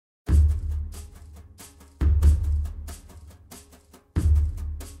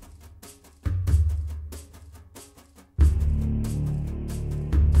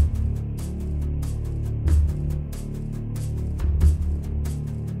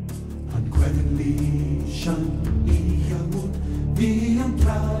Heavenly shun iyangut viam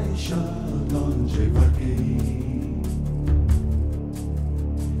traisha donje varke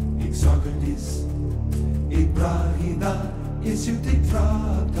Exogatis Ibrahida isutik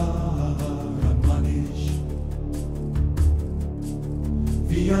frata ramanish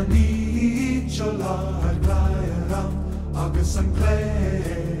Viani cholar glairam agus an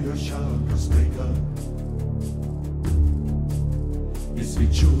glare shakas mega Is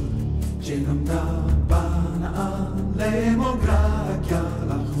vichul jenam da bana lemo gracia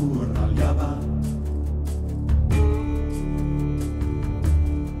la hurna liaba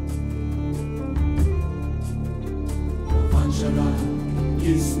Vanjara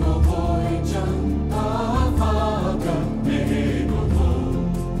ismo voijan avaga mego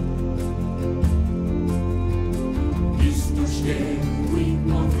Istushke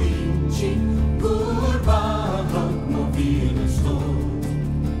wino vinci kurva no vinesto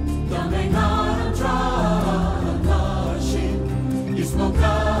Domenara trana nashin ismo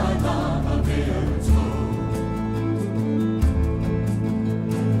grada averto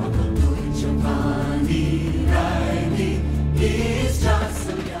Akadoi Giovanni Riley is just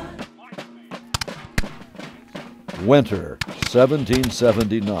a guy Winter,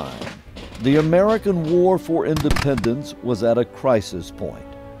 1779. The American War for Independence was at a crisis point.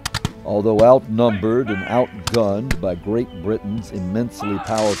 Although outnumbered and outgunned by Great Britain's immensely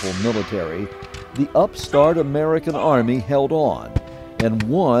powerful military, the upstart American Army held on and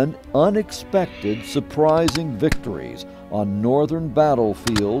won unexpected, surprising victories on northern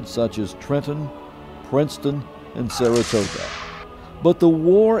battlefields such as Trenton, Princeton, and Saratoga. But the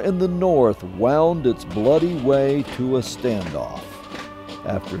war in the North wound its bloody way to a standoff.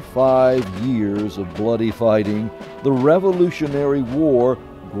 After 5 years of bloody fighting, the Revolutionary War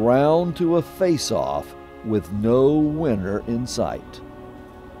ground to a face-off with no winner in sight.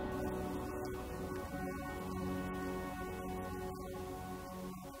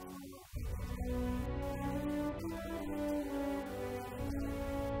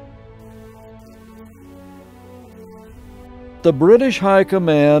 The British High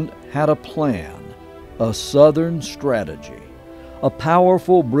Command had a plan, a Southern strategy. A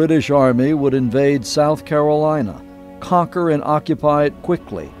powerful British army would invade South Carolina, conquer and occupy it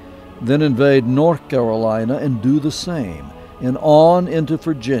quickly, then invade North Carolina and do the same, and on into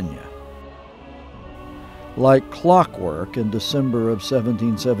Virginia. Like clockwork in December of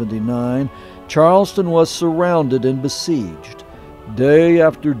 1779, Charleston was surrounded and besieged. Day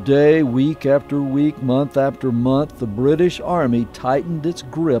after day, week after week, month after month, the British Army tightened its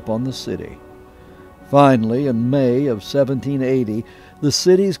grip on the city. Finally, in May of 1780, the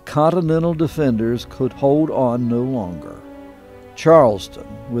city's continental defenders could hold on no longer. Charleston,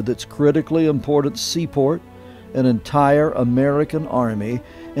 with its critically important seaport, an entire American army,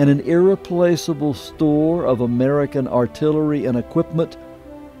 and an irreplaceable store of American artillery and equipment,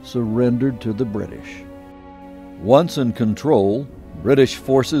 surrendered to the British. Once in control, British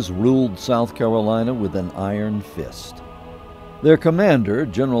forces ruled South Carolina with an iron fist. Their commander,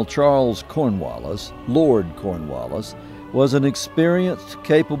 General Charles Cornwallis, Lord Cornwallis, was an experienced,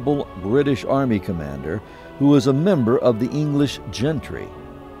 capable British Army commander who was a member of the English gentry,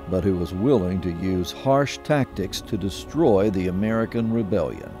 but who was willing to use harsh tactics to destroy the American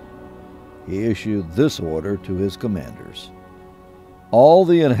rebellion. He issued this order to his commanders: all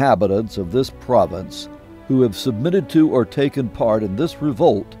the inhabitants of this province who have submitted to or taken part in this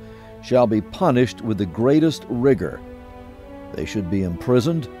revolt shall be punished with the greatest rigor. They should be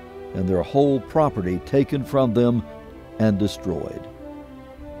imprisoned and their whole property taken from them and destroyed.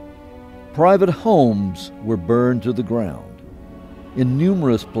 Private homes were burned to the ground. In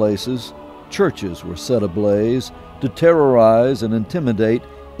numerous places, churches were set ablaze to terrorize and intimidate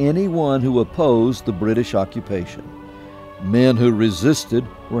anyone who opposed the British occupation. Men who resisted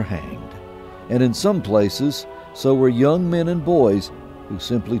were hanged, and in some places, so were young men and boys who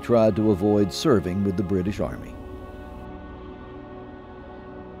simply tried to avoid serving with the British Army.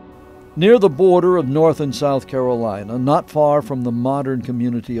 Near the border of North and South Carolina, not far from the modern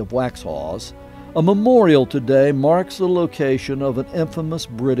community of Waxhaws, a memorial today marks the location of an infamous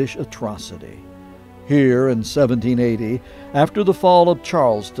British atrocity. Here in 1780, after the fall of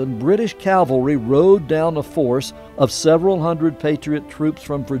Charleston, British cavalry rode down a force of several hundred Patriot troops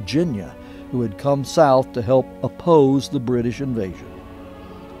from Virginia who had come south to help oppose the British invasion.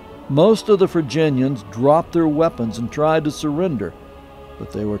 Most of the Virginians dropped their weapons and tried to surrender,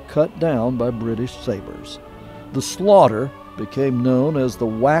 but they were cut down by British sabers. The slaughter became known as the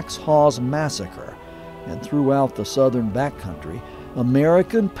Waxhaws Massacre, and throughout the southern backcountry,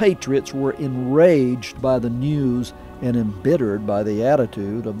 American patriots were enraged by the news and embittered by the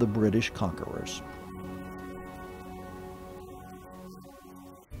attitude of the British conquerors.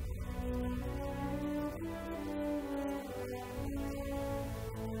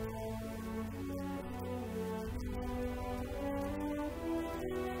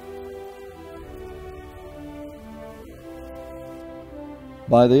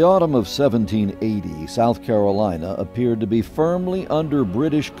 By the autumn of 1780, South Carolina appeared to be firmly under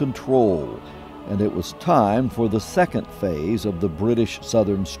British control, and it was time for the second phase of the British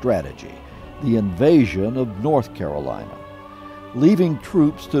Southern strategy, the invasion of North Carolina. Leaving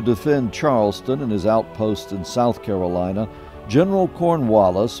troops to defend Charleston and his outposts in South Carolina, General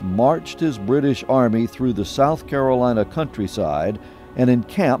Cornwallis marched his British army through the South Carolina countryside and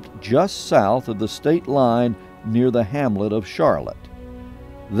encamped just south of the state line near the hamlet of Charlotte.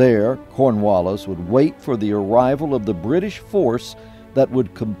 There, Cornwallis would wait for the arrival of the British force that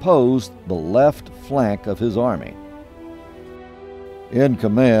would compose the left flank of his army. In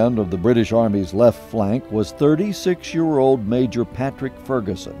command of the British Army's left flank was 36-year-old Major Patrick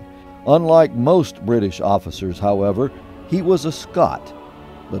Ferguson. Unlike most British officers, however, he was a Scot,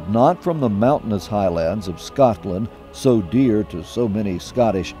 but not from the mountainous highlands of Scotland, so dear to so many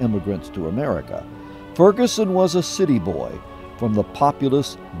Scottish immigrants to America. Ferguson was a city boy from the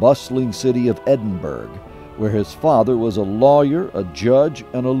populous, bustling city of Edinburgh, where his father was a lawyer, a judge,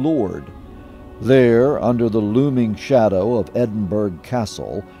 and a lord. There, under the looming shadow of Edinburgh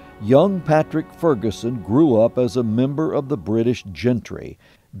Castle, young Patrick Ferguson grew up as a member of the British gentry,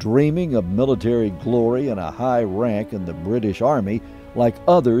 dreaming of military glory and a high rank in the British Army like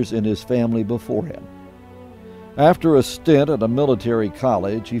others in his family before him. After a stint at a military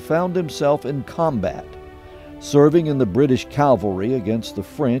college, he found himself in combat, serving in the British cavalry against the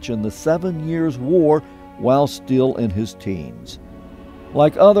French in the 7 Years' War while still in his teens.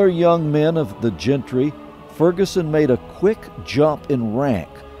 Like other young men of the gentry, Ferguson made a quick jump in rank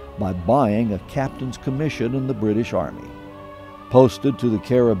by buying a captain's commission in the British Army. Posted to the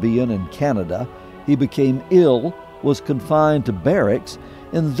Caribbean and Canada, he became ill, was confined to barracks,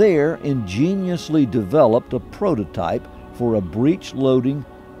 and there ingeniously developed a prototype for a breech-loading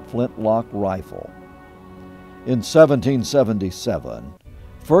flintlock rifle. In 1777,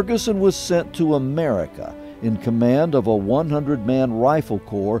 Ferguson was sent to America in command of a 100-man rifle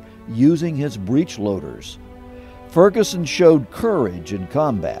corps using his breech-loaders. Ferguson showed courage in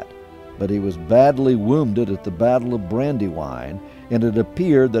combat, but he was badly wounded at the Battle of Brandywine, and it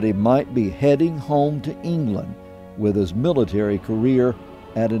appeared that he might be heading home to England with his military career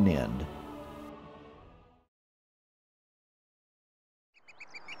at an end.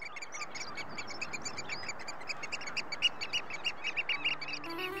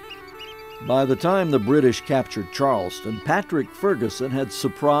 By the time the British captured Charleston, Patrick Ferguson had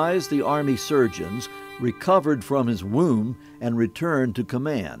surprised the Army surgeons, recovered from his wound, and returned to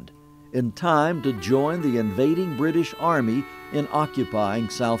command, in time to join the invading British Army in occupying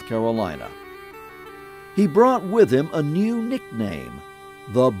South Carolina. He brought with him a new nickname,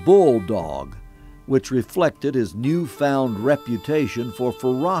 the Bulldog, which reflected his newfound reputation for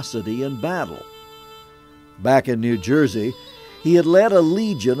ferocity in battle. Back in New Jersey, he had led a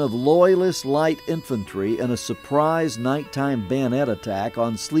legion of Loyalist light infantry in a surprise nighttime bayonet attack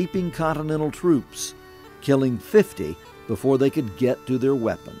on sleeping Continental troops, killing 50 before they could get to their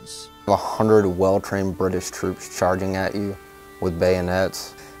weapons. 100 well-trained British troops charging at you with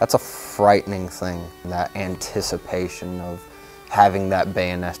bayonets. That's a frightening thing, that anticipation of having that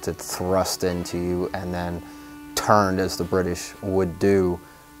bayonet thrust into you and then turned as the British would do,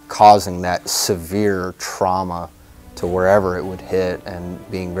 causing that severe trauma to wherever it would hit and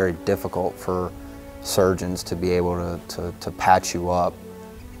being very difficult for surgeons to be able to patch you up.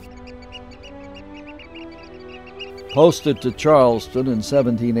 Posted to Charleston in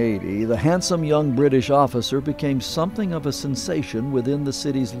 1780, the handsome young British officer became something of a sensation within the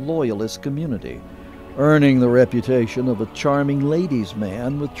city's Loyalist community, earning the reputation of a charming ladies'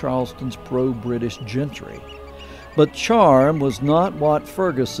 man with Charleston's pro-British gentry. But charm was not what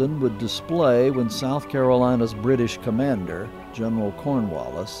Ferguson would display when South Carolina's British commander, General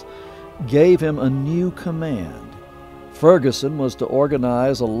Cornwallis, gave him a new command. Ferguson was to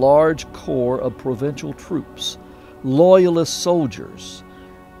organize a large corps of provincial troops, Loyalist soldiers,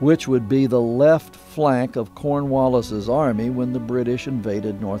 which would be the left flank of Cornwallis's army when the British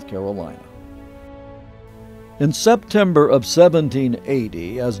invaded North Carolina. In September of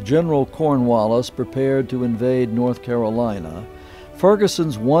 1780, as General Cornwallis prepared to invade North Carolina,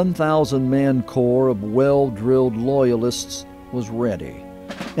 Ferguson's 1,000-man corps of well-drilled Loyalists was ready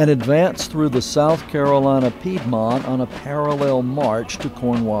and advanced through the South Carolina Piedmont on a parallel march to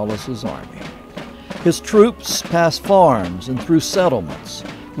Cornwallis's army. His troops passed farms and through settlements,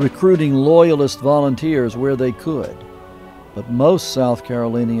 recruiting Loyalist volunteers where they could. But most South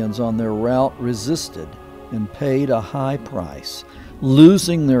Carolinians on their route resisted and paid a high price,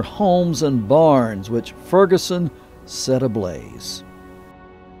 losing their homes and barns, which Ferguson set ablaze.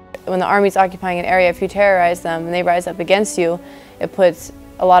 When the Army's occupying an area, if you terrorize them and they rise up against you, it puts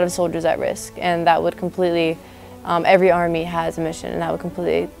a lot of soldiers at risk, and that would completely, every Army has a mission, and that would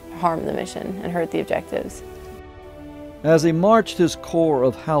completely harm the mission and hurt the objectives. As he marched his corps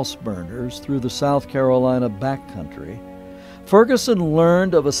of house burners through the South Carolina backcountry, Ferguson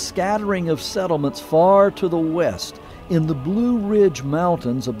learned of a scattering of settlements far to the west in the Blue Ridge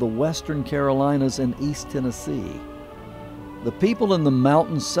Mountains of the western Carolinas and East Tennessee. The people in the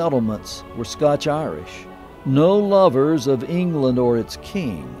mountain settlements were Scotch-Irish, no lovers of England or its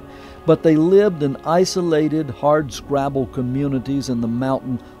king, but they lived in isolated, hardscrabble communities in the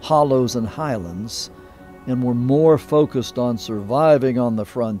mountain hollows and highlands, and were more focused on surviving on the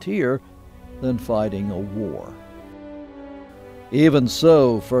frontier than fighting a war. Even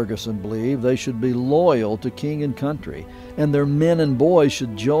so, Ferguson believed they should be loyal to king and country, and their men and boys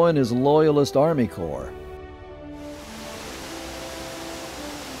should join his Loyalist Army Corps.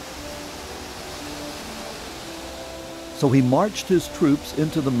 So he marched his troops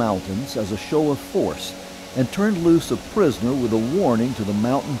into the mountains as a show of force and turned loose a prisoner with a warning to the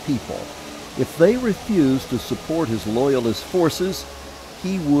mountain people. If they refused to support his Loyalist forces,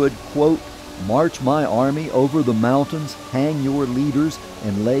 he would, quote, "march my army over the mountains, hang your leaders,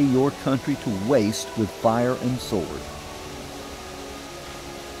 and lay your country to waste with fire and sword."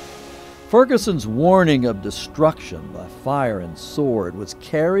 Ferguson's warning of destruction by fire and sword was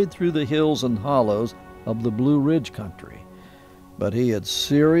carried through the hills and hollows of the Blue Ridge country, but he had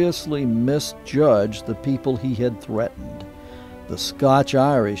seriously misjudged the people he had threatened, the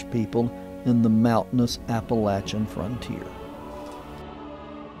Scotch-Irish people in the mountainous Appalachian frontier.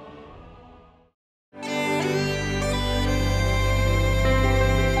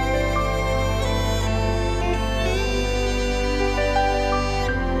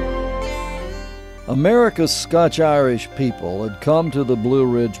 America's Scotch-Irish people had come to the Blue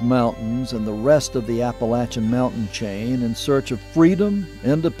Ridge Mountains and the rest of the Appalachian mountain chain in search of freedom,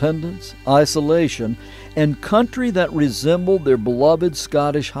 independence, isolation, and country that resembled their beloved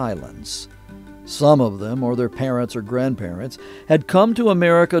Scottish Highlands. Some of them, or their parents or grandparents, had come to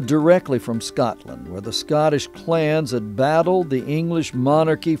America directly from Scotland, where the Scottish clans had battled the English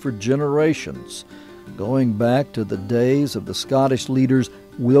monarchy for generations, going back to the days of the Scottish leaders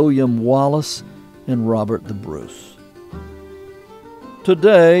William Wallace and Robert the Bruce.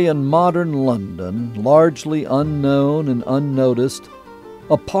 Today, in modern London, largely unknown and unnoticed,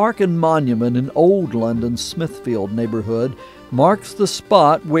 a park and monument in Old London's Smithfield neighborhood marks the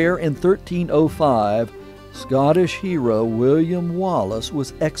spot where, in 1305, Scottish hero William Wallace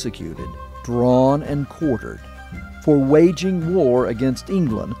was executed, drawn, and quartered for waging war against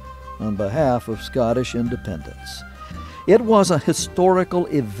England on behalf of Scottish independence. It was a historical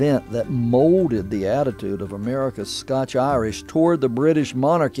event that molded the attitude of America's Scotch-Irish toward the British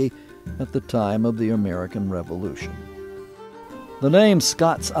monarchy at the time of the American Revolution. The name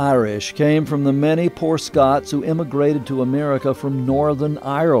Scots-Irish came from the many poor Scots who immigrated to America from Northern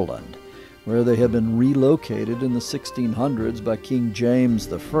Ireland, where they had been relocated in the 1600s by King James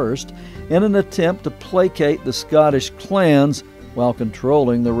I in an attempt to placate the Scottish clans while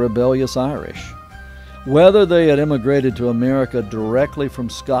controlling the rebellious Irish. Whether they had immigrated to America directly from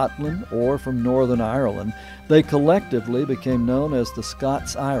Scotland or from Northern Ireland, they collectively became known as the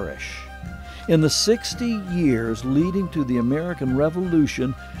Scots-Irish. In the 60 years leading to the American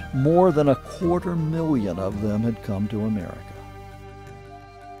Revolution, more than 250,000 of them had come to America.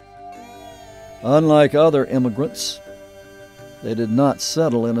 Unlike other immigrants, they did not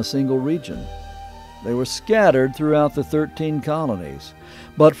settle in a single region. They were scattered throughout the 13 colonies.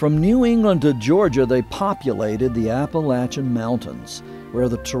 But from New England to Georgia, they populated the Appalachian Mountains, where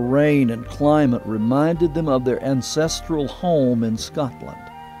the terrain and climate reminded them of their ancestral home in Scotland.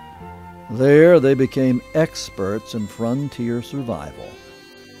 There, they became experts in frontier survival.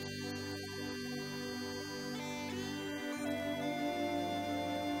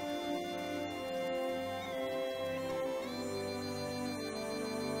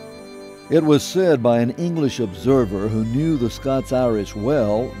 It was said by an English observer who knew the Scots-Irish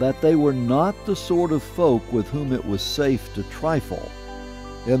well that they were not the sort of folk with whom it was safe to trifle.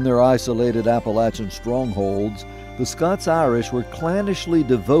 In their isolated Appalachian strongholds, the Scots-Irish were clanishly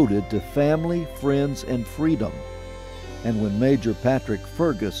devoted to family, friends, and freedom. And when Major Patrick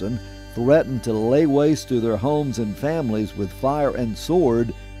Ferguson threatened to lay waste to their homes and families with fire and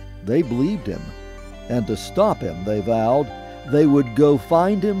sword, they believed him. And to stop him, they vowed, they would go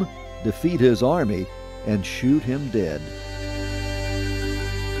find him, defeat his army, and shoot him dead.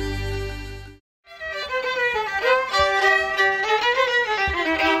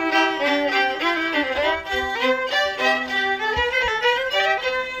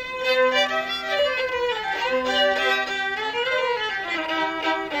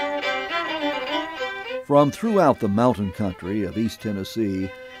 From throughout the mountain country of East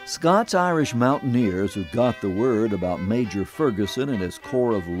Tennessee, Scots-Irish mountaineers who got the word about Major Ferguson and his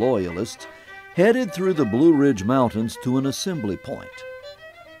corps of loyalists headed through the Blue Ridge Mountains to an assembly point.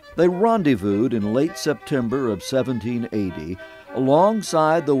 They rendezvoused in late September of 1780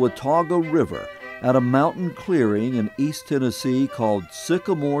 alongside the Watauga River at a mountain clearing in East Tennessee called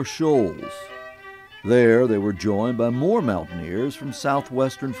Sycamore Shoals. There they were joined by more mountaineers from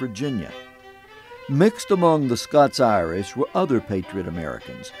southwestern Virginia. Mixed among the Scots-Irish were other patriot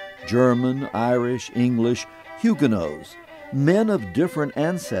Americans, German, Irish, English, Huguenots, men of different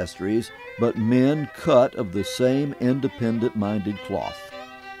ancestries, but men cut of the same independent-minded cloth.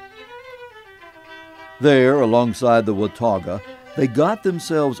 There, alongside the Watauga, they got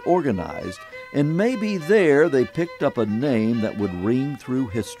themselves organized, and maybe there they picked up a name that would ring through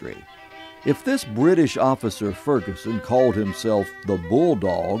history. If this British officer Ferguson called himself the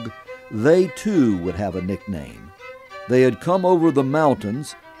Bulldog, they too would have a nickname. They had come over the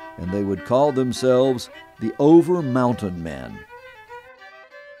mountains, and they would call themselves the Over Mountain Men.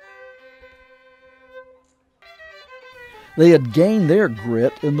 They had gained their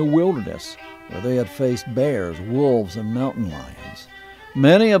grit in the wilderness, where they had faced bears, wolves, and mountain lions.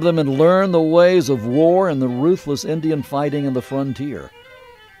 Many of them had learned the ways of war and the ruthless Indian fighting in the frontier.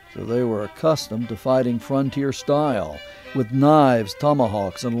 So they were accustomed to fighting frontier style, with knives,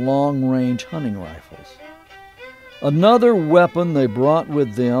 tomahawks, and long-range hunting rifles. Another weapon they brought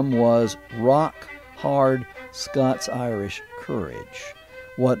with them was rock-hard Scots-Irish courage,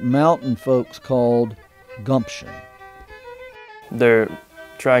 what mountain folks called gumption. They're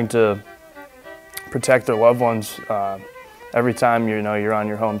trying to protect their loved ones. Every time you're on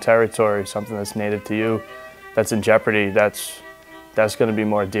your home territory, something that's native to you, that's in jeopardy, that's going to be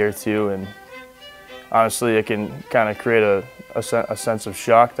more dear to you. And honestly, it can kind of create a sense of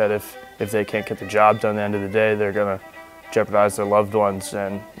shock that if they can't get the job done at the end of the day, they're going to jeopardize their loved ones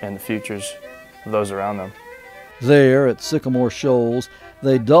and the futures of those around them. There at Sycamore Shoals,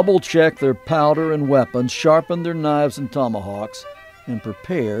 they double-checked their powder and weapons, sharpened their knives and tomahawks, and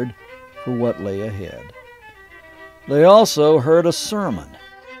prepared for what lay ahead. They also heard a sermon.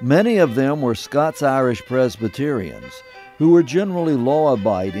 Many of them were Scots-Irish Presbyterians, who were generally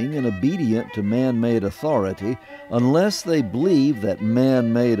law-abiding and obedient to man-made authority unless they believed that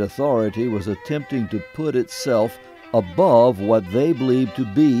man-made authority was attempting to put itself above what they believed to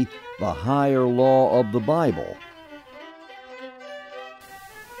be the higher law of the Bible.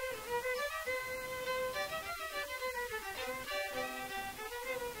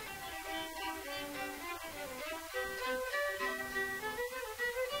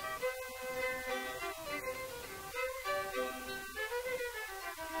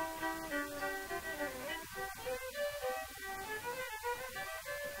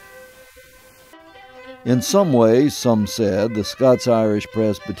 In some ways, some said, the Scots-Irish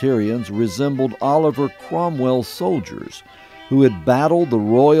Presbyterians resembled Oliver Cromwell's soldiers who had battled the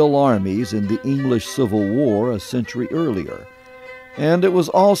royal armies in the English Civil War a century earlier. And it was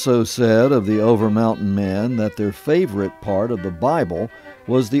also said of the Over Mountain Men that their favorite part of the Bible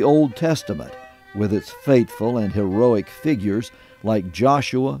was the Old Testament, with its faithful and heroic figures like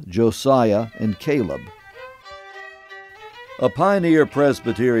Joshua, Josiah, and Caleb. A pioneer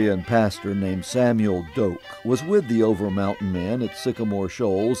Presbyterian pastor named Samuel Doak was with the Over Mountain Men at Sycamore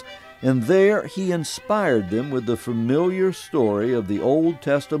Shoals, and there he inspired them with the familiar story of the Old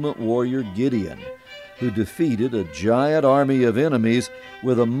Testament warrior Gideon, who defeated a giant army of enemies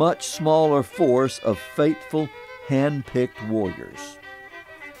with a much smaller force of faithful, hand-picked warriors.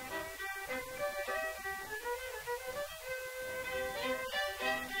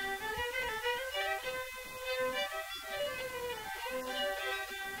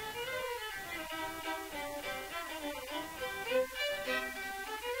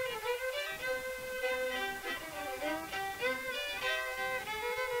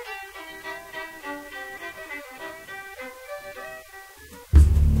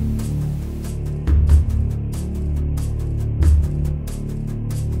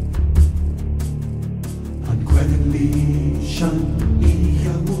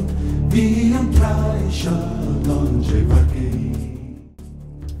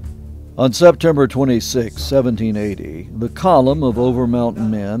 On September 26, 1780, the column of Over-Mountain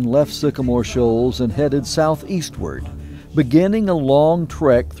men left Sycamore Shoals and headed southeastward, beginning a long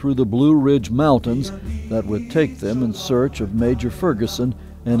trek through the Blue Ridge Mountains that would take them in search of Major Ferguson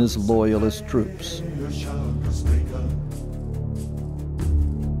and his loyalist troops.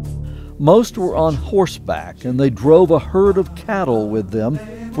 Most were on horseback, and they drove a herd of cattle with them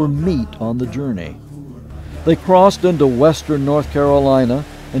for meat on the journey. They crossed into western North Carolina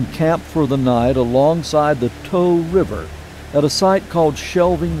and camped for the night alongside the Tow River at a site called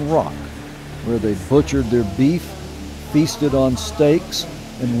Shelving Rock, where they butchered their beef, feasted on steaks,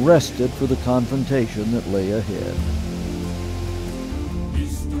 and rested for the confrontation that lay ahead.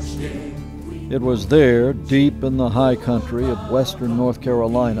 It was there, deep in the high country of western North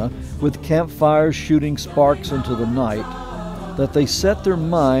Carolina, with campfires shooting sparks into the night, that they set their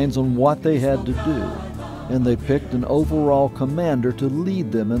minds on what they had to do, and they picked an overall commander to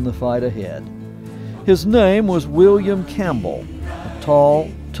lead them in the fight ahead. His name was William Campbell, a tall,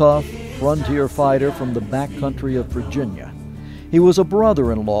 tough frontier fighter from the backcountry of Virginia. He was a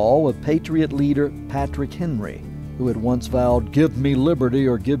brother-in-law of Patriot leader Patrick Henry, who had once vowed, "Give me liberty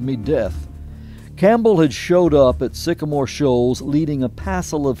or give me death." Campbell had showed up at Sycamore Shoals leading a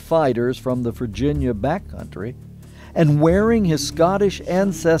passel of fighters from the Virginia backcountry and wearing his Scottish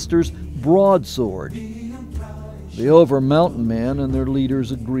ancestors' broadsword. The Over-Mountain men and their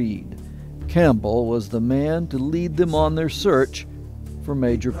leaders agreed. Campbell was the man to lead them on their search for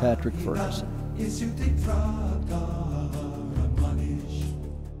Major Patrick Ferguson.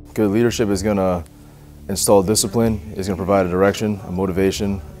 Good leadership is going to install discipline, is going to provide a direction, a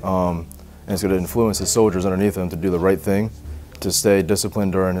motivation, and it's going to influence his soldiers underneath him to do the right thing, to stay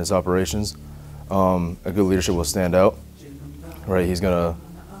disciplined during his operations. A good leadership will stand out, right? He's going to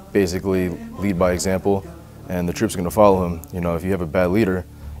basically lead by example, and the troops are going to follow him. You know, if you have a bad leader,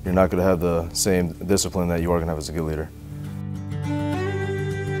 you're not going to have the same discipline that you are going to have as a good leader.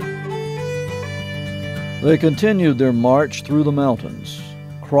 They continued their march through the mountains,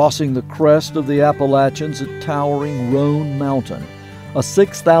 crossing the crest of the Appalachians at towering Roan Mountain, a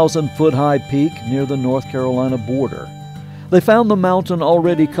 6,000-foot-high peak near the North Carolina border. They found the mountain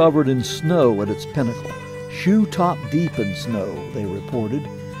already covered in snow at its pinnacle, shoe-top deep in snow, they reported.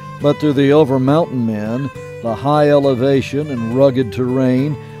 But to the Over-Mountain men, the high elevation and rugged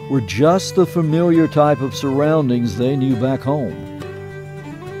terrain were just the familiar type of surroundings they knew back home.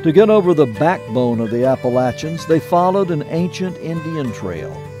 To get over the backbone of the Appalachians, they followed an ancient Indian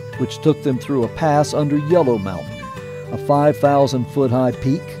trail, which took them through a pass under Yellow Mountain, a 5,000-foot-high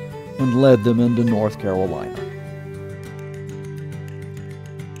peak, and led them into North Carolina.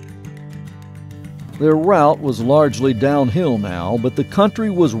 Their route was largely downhill now, but the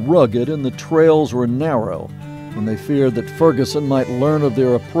country was rugged and the trails were narrow, and they feared that Ferguson might learn of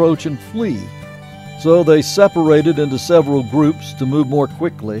their approach and flee. So they separated into several groups to move more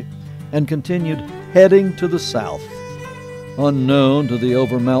quickly and continued heading to the south. Unknown to the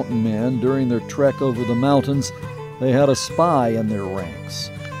Over-Mountain men, during their trek over the mountains, they had a spy in their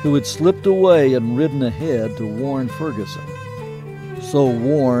ranks who had slipped away and ridden ahead to warn Ferguson. So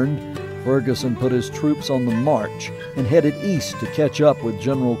warned, Ferguson put his troops on the march and headed east to catch up with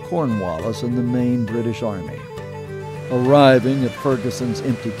General Cornwallis and the main British Army. Arriving at Ferguson's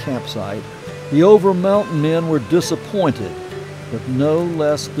empty campsite, the Over-Mountain men were disappointed, but no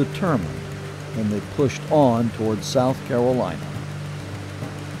less determined, and they pushed on toward South Carolina.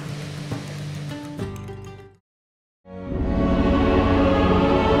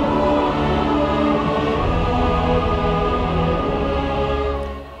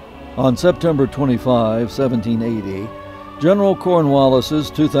 On September 25, 1780, General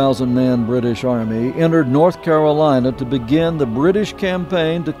Cornwallis's 2,000-man British Army entered North Carolina to begin the British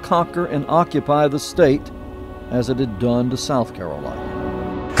campaign to conquer and occupy the state as it had done to South Carolina.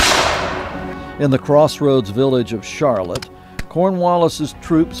 In the crossroads village of Charlotte, Cornwallis's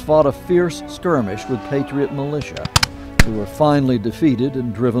troops fought a fierce skirmish with Patriot militia, who were finally defeated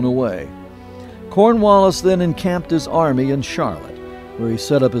and driven away. Cornwallis then encamped his army in Charlotte, where he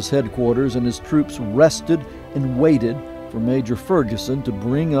set up his headquarters, and his troops rested and waited for Major Ferguson to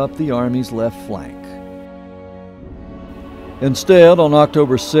bring up the Army's left flank. Instead, on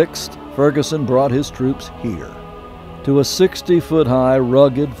October 6th, Ferguson brought his troops here, to a 60-foot-high,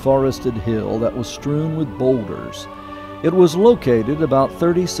 rugged, forested hill that was strewn with boulders. It was located about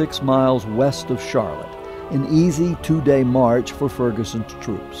 36 miles west of Charlotte, an easy two-day march for Ferguson's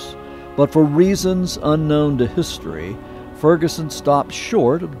troops. But for reasons unknown to history, Ferguson stopped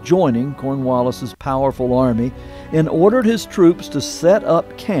short of joining Cornwallis's powerful army and ordered his troops to set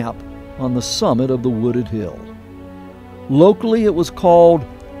up camp on the summit of the wooded hill. Locally, it was called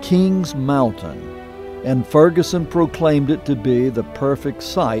Kings Mountain, and Ferguson proclaimed it to be the perfect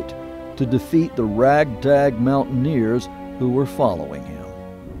site to defeat the ragtag mountaineers who were following him.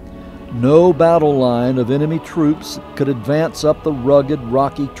 No battle line of enemy troops could advance up the rugged,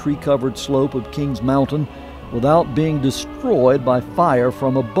 rocky, tree-covered slope of Kings Mountain without being destroyed by fire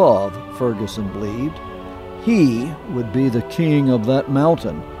from above, Ferguson believed. He would be the king of that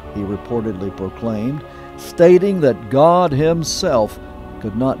mountain, he reportedly proclaimed, stating that God himself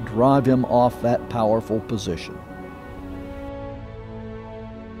could not drive him off that powerful position.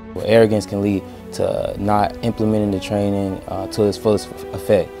 Arrogance can lead to not implementing the training to its fullest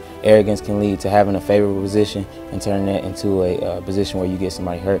effect. Arrogance can lead to having a favorable position and turning that into a position where you get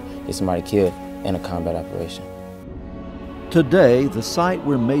somebody hurt, get somebody killed in a combat operation. Today, the site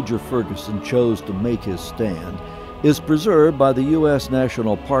where Major Ferguson chose to make his stand is preserved by the U.S.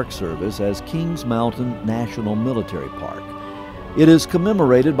 National Park Service as Kings Mountain National Military Park. It is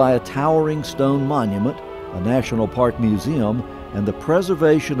commemorated by a towering stone monument, a national park museum, and the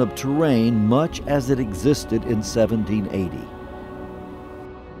preservation of terrain much as it existed in 1780.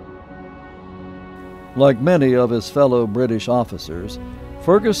 Like many of his fellow British officers,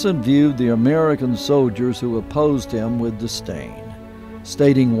 Ferguson viewed the American soldiers who opposed him with disdain,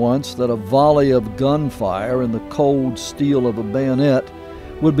 stating once that a volley of gunfire and the cold steel of a bayonet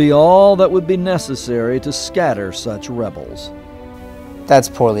would be all that would be necessary to scatter such rebels. That's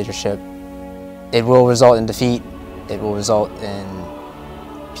poor leadership. It will result in defeat. It will result in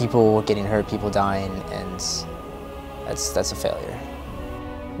people getting hurt, people dying, and that's a failure.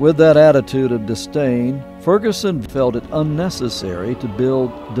 With that attitude of disdain, Ferguson felt it unnecessary to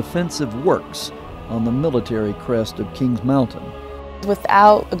build defensive works on the military crest of Kings Mountain.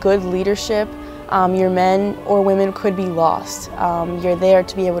 Without a good leadership, your men or women could be lost. You're there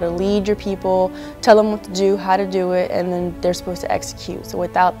to be able to lead your people, tell them what to do, how to do it, and then they're supposed to execute. So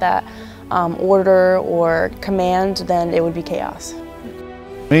without that order or command, then it would be chaos.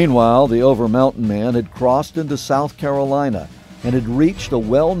 Meanwhile, the Over Mountain Man had crossed into South Carolina and had reached a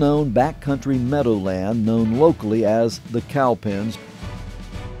well-known backcountry meadowland known locally as the Cowpens.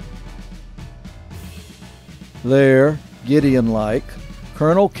 There, Gideon-like,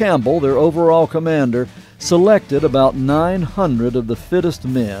 Colonel Campbell, their overall commander, selected about 900 of the fittest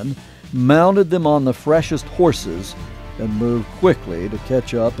men, mounted them on the freshest horses, and moved quickly to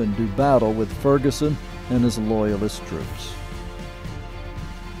catch up and do battle with Ferguson and his loyalist troops.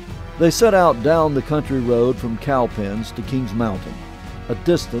 They set out down the country road from Cowpens to Kings Mountain, a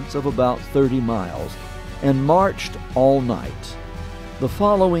distance of about 30 miles, and marched all night. The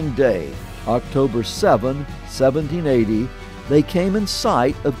following day, October 7, 1780, they came in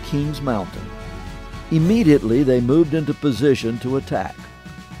sight of Kings Mountain. Immediately, they moved into position to attack.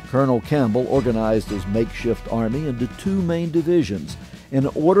 Colonel Campbell organized his makeshift army into two main divisions and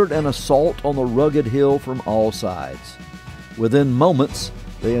ordered an assault on the rugged hill from all sides. Within moments,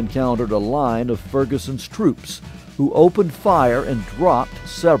 they encountered a line of Ferguson's troops, who opened fire and dropped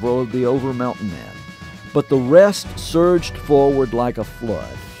several of the Over Mountain men. But the rest surged forward like a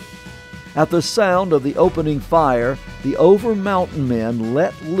flood. At the sound of the opening fire, the Over Mountain men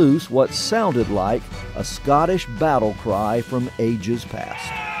let loose what sounded like a Scottish battle cry from ages past.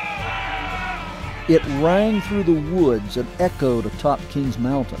 It rang through the woods and echoed atop Kings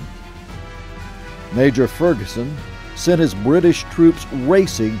Mountain. Major Ferguson sent his British troops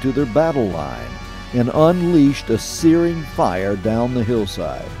racing to their battle line and unleashed a searing fire down the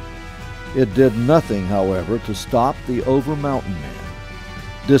hillside. It did nothing, however, to stop the Over Mountain men.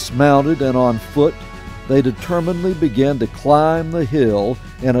 Dismounted and on foot, they determinedly began to climb the hill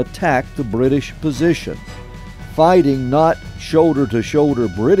and attack the British position, fighting not shoulder-to-shoulder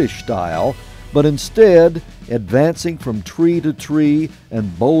British style, but instead advancing from tree to tree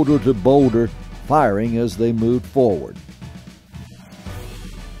and boulder to boulder, firing as they moved forward.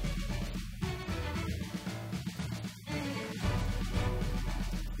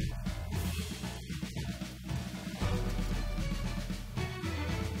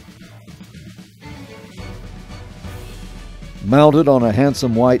 Mounted on a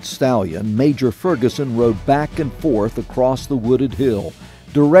handsome white stallion, Major Ferguson rode back and forth across the wooded hill,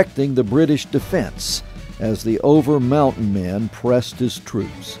 directing the British defense as the Over Mountain men pressed his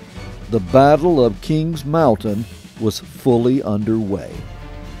troops. The Battle of Kings Mountain was fully underway.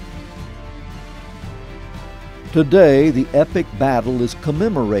 Today, the epic battle is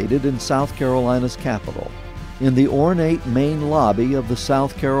commemorated in South Carolina's capital, in the ornate main lobby of the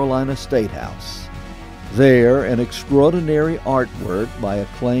South Carolina State House. There, an extraordinary artwork by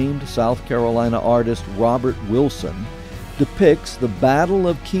acclaimed South Carolina artist Robert Wilson depicts the Battle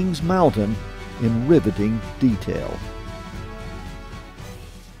of Kings Mountain in riveting detail.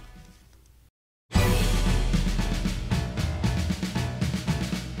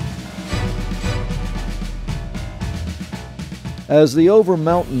 As the Over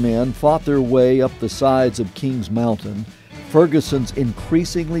Mountain men fought their way up the sides of Kings Mountain, Ferguson's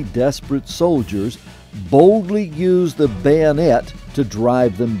increasingly desperate soldiers boldly used the bayonet to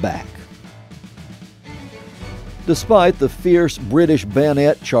drive them back. Despite the fierce British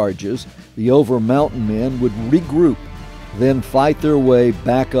bayonet charges, the Over Mountain men would regroup, then fight their way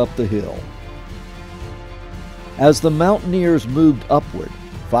back up the hill. As the mountaineers moved upward,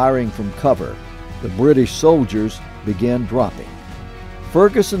 firing from cover, the British soldiers began dropping.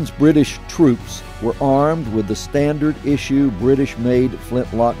 Ferguson's British troops were armed with the standard-issue British-made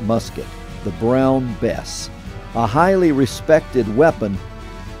flintlock musket, the Brown Bess, a highly respected weapon,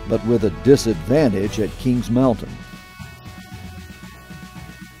 but with a disadvantage at Kings Mountain.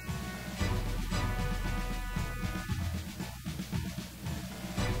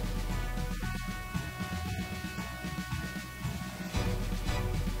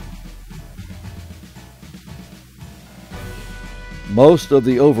 Most of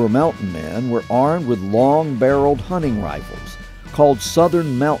the Over Mountain men were armed with long-barreled hunting rifles, called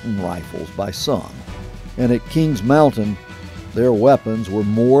Southern Mountain Rifles by some, and at Kings Mountain, their weapons were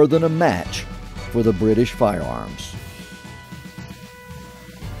more than a match for the British firearms.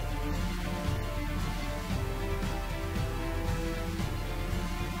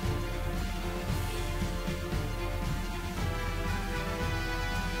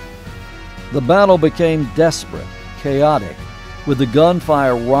 The battle became desperate, chaotic, with the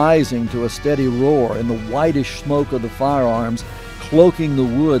gunfire rising to a steady roar and the whitish smoke of the firearms cloaking the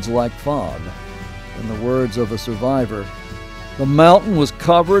woods like fog. In the words of a survivor, the mountain was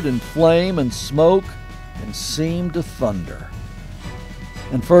covered in flame and smoke and seemed to thunder.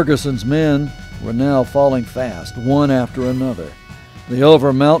 And Ferguson's men were now falling fast, one after another. The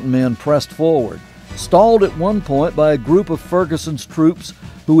Over Mountain men pressed forward, stalled at one point by a group of Ferguson's troops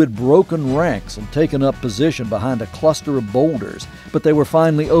who had broken ranks and taken up position behind a cluster of boulders, but they were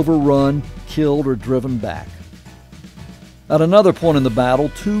finally overrun, killed, or driven back. At another point in the battle,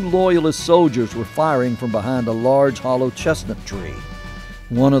 2 Loyalist soldiers were firing from behind a large hollow chestnut tree.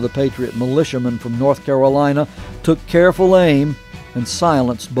 One of the Patriot militiamen from North Carolina took careful aim and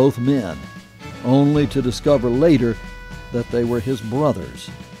silenced both men, only to discover later that they were his brothers.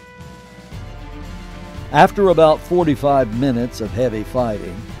 After about 45 minutes of heavy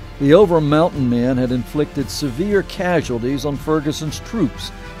fighting, the Over Mountain men had inflicted severe casualties on Ferguson's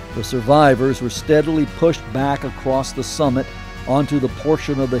troops. The survivors were steadily pushed back across the summit onto the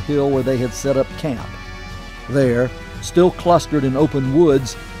portion of the hill where they had set up camp. There, still clustered in open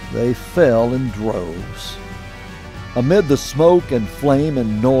woods, they fell in droves. Amid the smoke and flame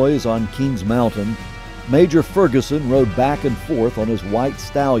and noise on Kings Mountain, Major Ferguson rode back and forth on his white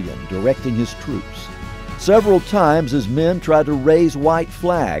stallion, directing his troops. Several times his men tried to raise white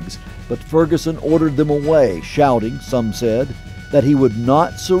flags, but Ferguson ordered them away, shouting, some said, that he would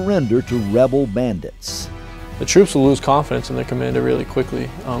not surrender to rebel bandits. The troops will lose confidence in their commander really quickly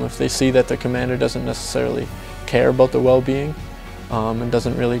if they see that their commander doesn't necessarily care about their well-being and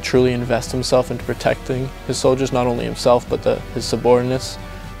doesn't really truly invest himself into protecting his soldiers, not only himself but his subordinates.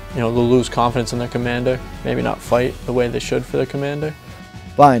 They'll lose confidence in their commander, maybe not fight the way they should for their commander.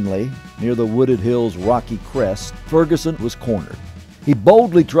 Finally, near the wooded hill's rocky crest, Ferguson was cornered. He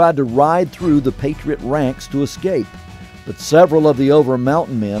boldly tried to ride through the Patriot ranks to escape, but several of the Over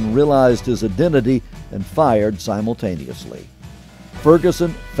Mountain men realized his identity and fired simultaneously.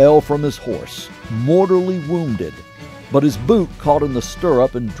 Ferguson fell from his horse, mortally wounded, but his boot caught in the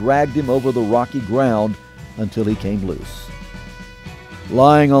stirrup and dragged him over the rocky ground until he came loose.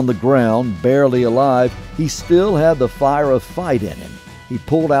 Lying on the ground, barely alive, he still had the fire of fight in him. He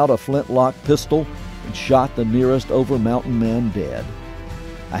pulled out a flintlock pistol and shot the nearest Over Mountain man dead.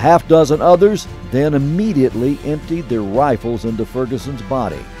 A half-dozen others then immediately emptied their rifles into Ferguson's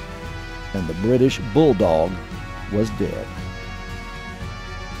body, and the British bulldog was dead.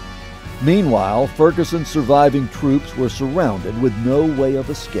 Meanwhile, Ferguson's surviving troops were surrounded with no way of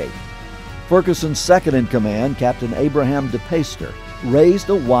escape. Ferguson's second-in-command, Captain Abraham de Peyster, raised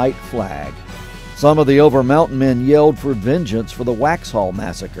a white flag. Some of the Over Mountain men yelled for vengeance for the Waxhaw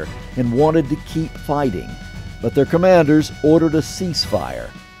massacre and wanted to keep fighting, but their commanders ordered a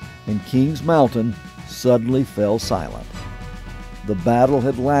ceasefire, and Kings Mountain suddenly fell silent. The battle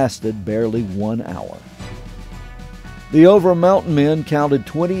had lasted barely 1 hour. The Over Mountain men counted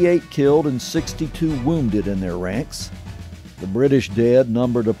 28 killed and 62 wounded in their ranks. The British dead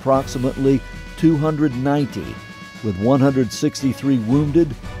numbered approximately 290, with 163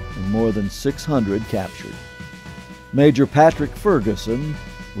 wounded and more than 600 captured. Major Patrick Ferguson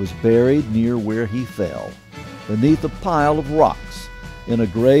was buried near where he fell, beneath a pile of rocks, in a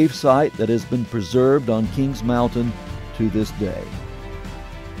grave site that has been preserved on Kings Mountain to to this day.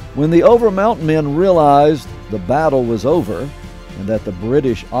 When the Over-Mountain men realized the battle was over and that the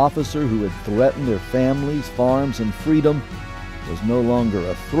British officer who had threatened their families, farms, and freedom was no longer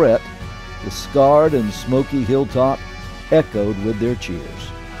a threat, the scarred and smoky hilltop echoed with their cheers.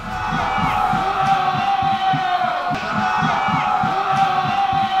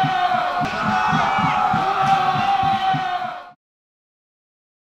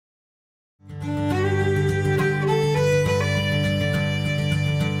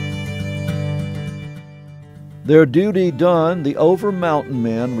 Their duty done, the Over-Mountain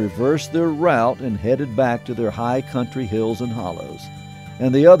men reversed their route and headed back to their high country hills and hollows,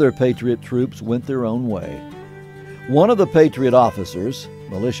 and the other Patriot troops went their own way. One of the Patriot officers,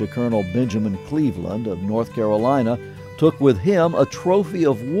 Militia Colonel Benjamin Cleveland of North Carolina, took with him a trophy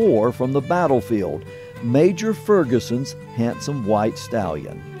of war from the battlefield, Major Ferguson's handsome white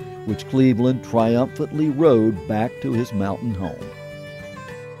stallion, which Cleveland triumphantly rode back to his mountain home.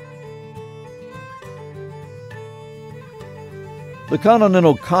 The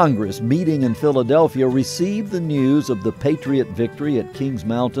Continental Congress, meeting in Philadelphia, received the news of the Patriot victory at Kings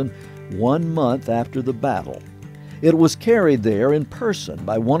Mountain 1 month after the battle. It was carried there in person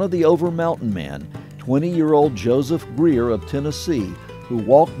by one of the Over-Mountain men, 20-year-old Joseph Greer of Tennessee, who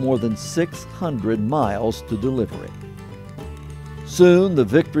walked more than 600 miles to deliver it. Soon the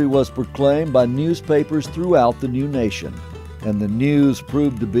victory was proclaimed by newspapers throughout the new nation, and the news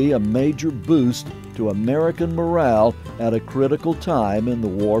proved to be a major boost to American morale at a critical time in the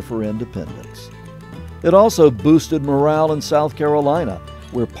War for Independence. It also boosted morale in South Carolina,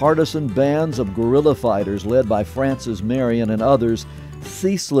 where partisan bands of guerrilla fighters led by Francis Marion and others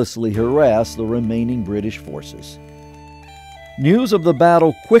ceaselessly harassed the remaining British forces. News of the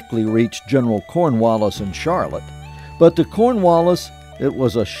battle quickly reached General Cornwallis in Charlotte, but to Cornwallis it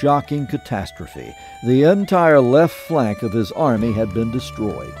was a shocking catastrophe. The entire left flank of his army had been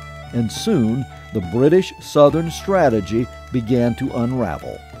destroyed, and soon the British Southern strategy began to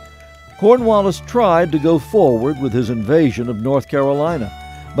unravel. Cornwallis tried to go forward with his invasion of North Carolina,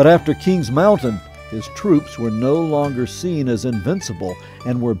 but after Kings Mountain, his troops were no longer seen as invincible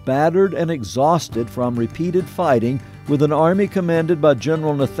and were battered and exhausted from repeated fighting with an army commanded by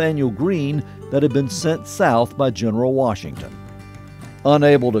General Nathanael Greene that had been sent south by General Washington.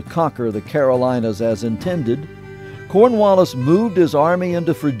 Unable to conquer the Carolinas as intended, Cornwallis moved his army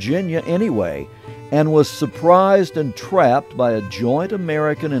into Virginia anyway and was surprised and trapped by a joint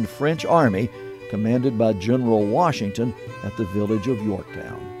American and French army commanded by General Washington at the village of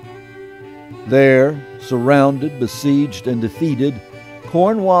Yorktown. There, surrounded, besieged, and defeated,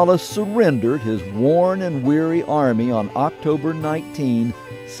 Cornwallis surrendered his worn and weary army on October 19,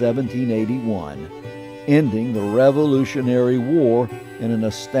 1781, ending the Revolutionary War in an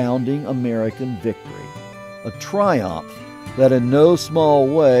astounding American victory, a triumph that in no small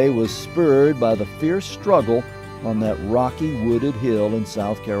way was spurred by the fierce struggle on that rocky wooded hill in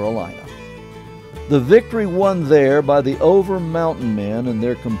South Carolina. The victory won there by the Over-Mountain men and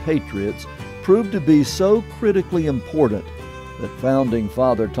their compatriots proved to be so critically important that founding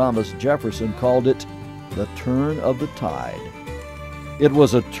Father Thomas Jefferson called it the turn of the tide. It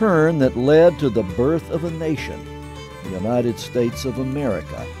was a turn that led to the birth of a nation, the United States of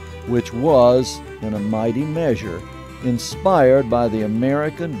America, which was, in a mighty measure, inspired by the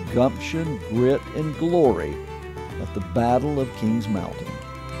American gumption, grit, and glory at the Battle of Kings Mountain.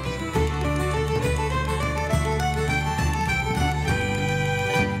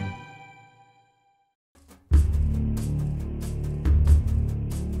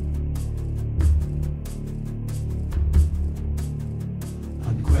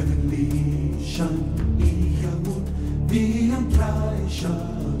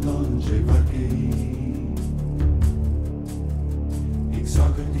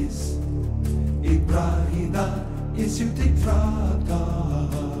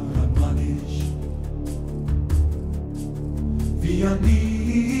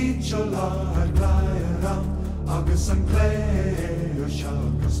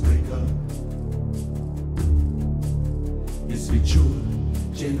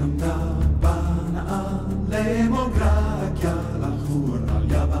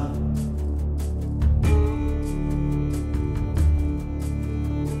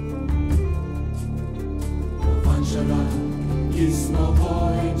 Ismo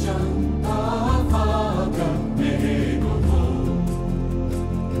Voyager